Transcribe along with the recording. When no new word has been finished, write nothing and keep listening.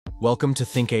Welcome to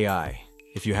Think AI.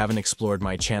 If you haven't explored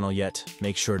my channel yet,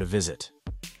 make sure to visit.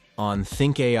 On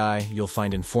Think AI, you'll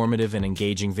find informative and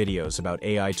engaging videos about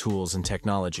AI tools and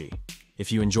technology.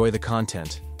 If you enjoy the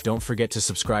content, don't forget to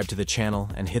subscribe to the channel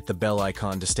and hit the bell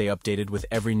icon to stay updated with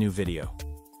every new video.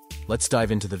 Let's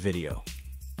dive into the video.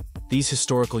 These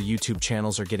historical YouTube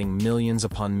channels are getting millions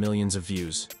upon millions of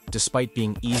views, despite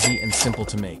being easy and simple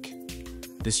to make.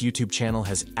 This YouTube channel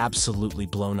has absolutely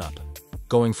blown up,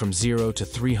 going from 0 to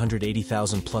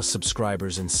 380,000 plus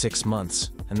subscribers in 6 months,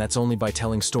 and that's only by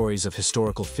telling stories of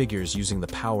historical figures using the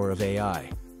power of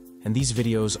AI. And these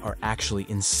videos are actually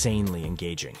insanely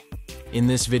engaging. In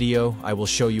this video, I will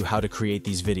show you how to create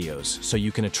these videos so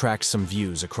you can attract some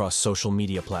views across social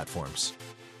media platforms.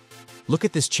 Look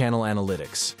at this channel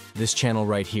analytics. This channel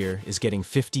right here is getting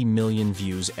 50 million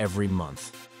views every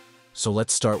month. So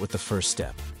let's start with the first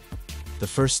step. The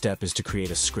first step is to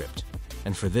create a script,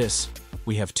 and for this,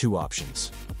 we have two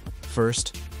options.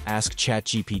 First, ask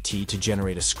ChatGPT to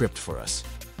generate a script for us,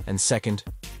 and second,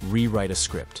 rewrite a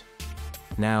script.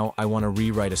 Now, I want to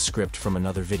rewrite a script from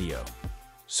another video.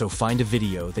 So find a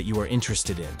video that you are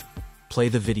interested in. Play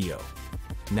the video.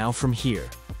 Now from here,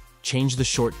 change the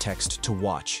short text to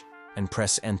watch and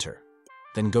press enter.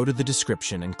 Then go to the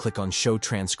description and click on show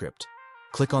transcript.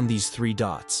 Click on these 3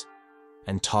 dots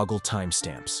and toggle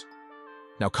timestamps.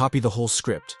 Now copy the whole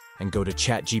script and go to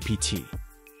ChatGPT.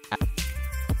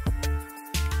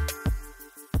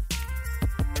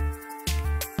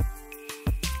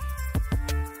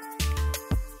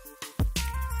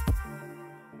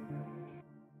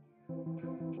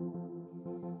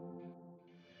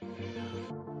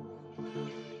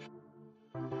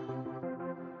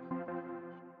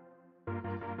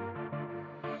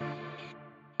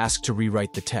 Ask to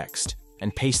rewrite the text,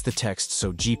 and paste the text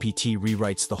so GPT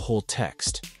rewrites the whole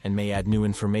text and may add new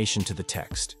information to the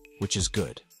text, which is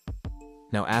good.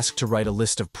 Now ask to write a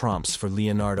list of prompts for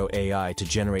Leonardo AI to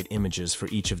generate images for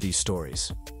each of these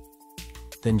stories.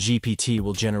 Then GPT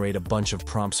will generate a bunch of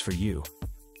prompts for you,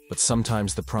 but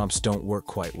sometimes the prompts don't work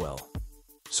quite well.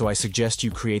 So I suggest you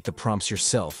create the prompts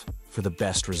yourself for the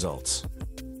best results.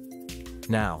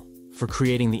 Now, for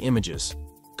creating the images,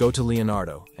 go to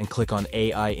Leonardo and click on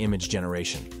AI Image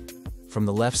Generation. From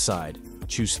the left side,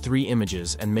 choose 3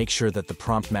 images and make sure that the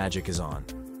prompt magic is on.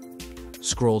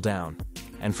 Scroll down,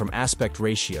 and from Aspect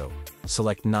Ratio,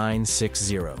 select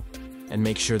 960, and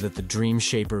make sure that the Dream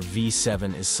Shaper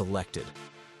V7 is selected.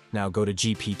 Now go to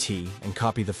GPT and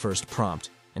copy the first prompt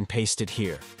and paste it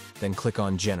here, then click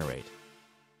on Generate.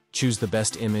 Choose the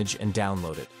best image and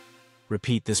download it.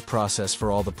 Repeat this process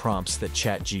for all the prompts that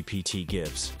ChatGPT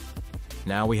gives.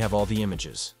 Now we have all the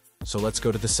images, so let's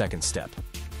go to the second step.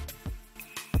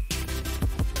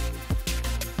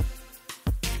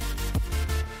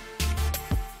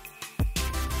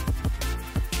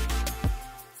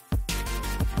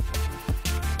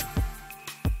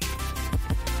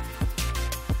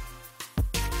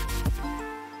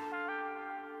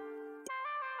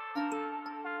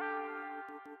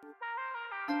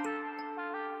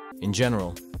 In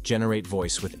general, generate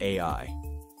voice with AI.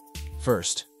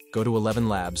 First, go to 11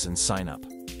 Labs and sign up.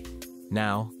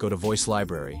 Now, go to Voice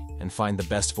Library and find the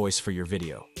best voice for your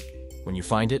video. When you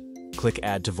find it, click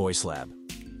Add to Voice Lab.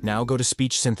 Now go to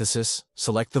Speech Synthesis,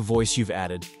 select the voice you've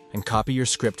added, and copy your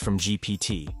script from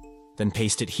GPT. Then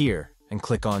paste it here and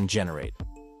click on Generate.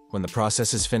 When the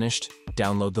process is finished,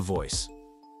 download the voice.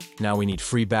 Now we need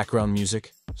free background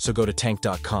music, so go to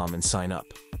tank.com and sign up.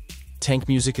 Tank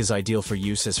Music is ideal for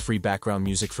use as free background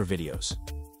music for videos.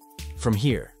 From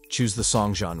here, choose the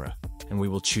song genre, and we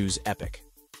will choose Epic.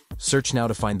 Search now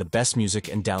to find the best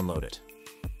music and download it.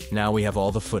 Now we have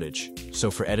all the footage,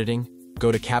 so for editing,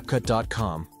 go to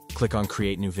CapCut.com, click on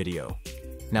Create New Video.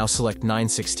 Now select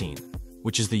 916,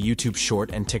 which is the YouTube short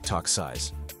and TikTok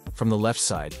size. From the left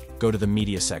side, go to the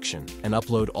Media section and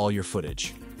upload all your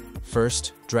footage.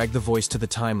 First, drag the voice to the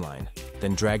timeline,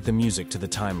 then drag the music to the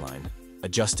timeline.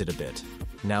 Adjust it a bit.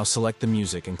 Now select the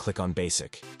music and click on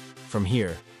Basic. From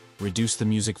here, reduce the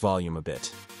music volume a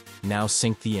bit. Now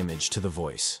sync the image to the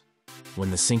voice.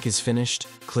 When the sync is finished,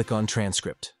 click on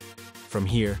Transcript. From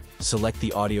here, select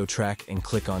the audio track and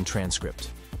click on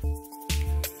Transcript.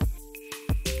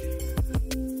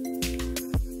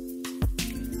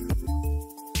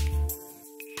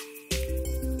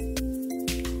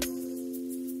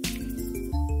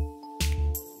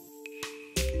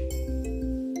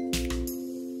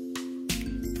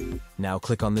 Now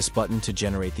click on this button to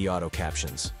generate the auto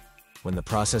captions. When the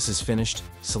process is finished,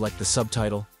 select the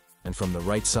subtitle, and from the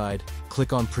right side,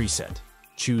 click on Preset,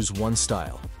 choose one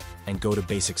style, and go to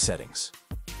Basic Settings.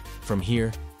 From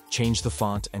here, change the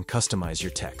font and customize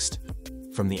your text.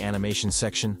 From the animation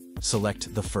section,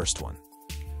 select the first one.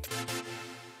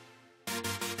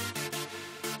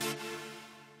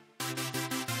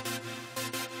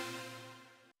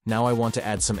 Now I want to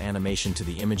add some animation to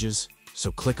the images,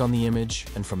 so click on the image,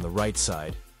 and from the right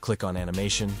side, click on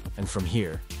Animation, and from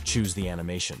here, choose the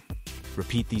animation.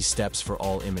 Repeat these steps for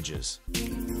all images.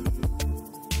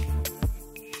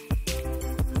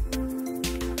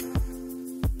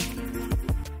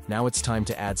 Now it's time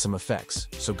to add some effects,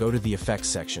 so go to the Effects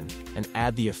section and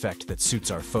add the effect that suits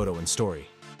our photo and story.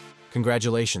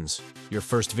 Congratulations, your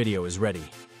first video is ready.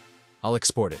 I'll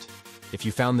export it. If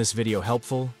you found this video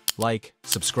helpful, like,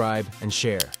 subscribe, and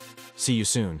share. See you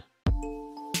soon.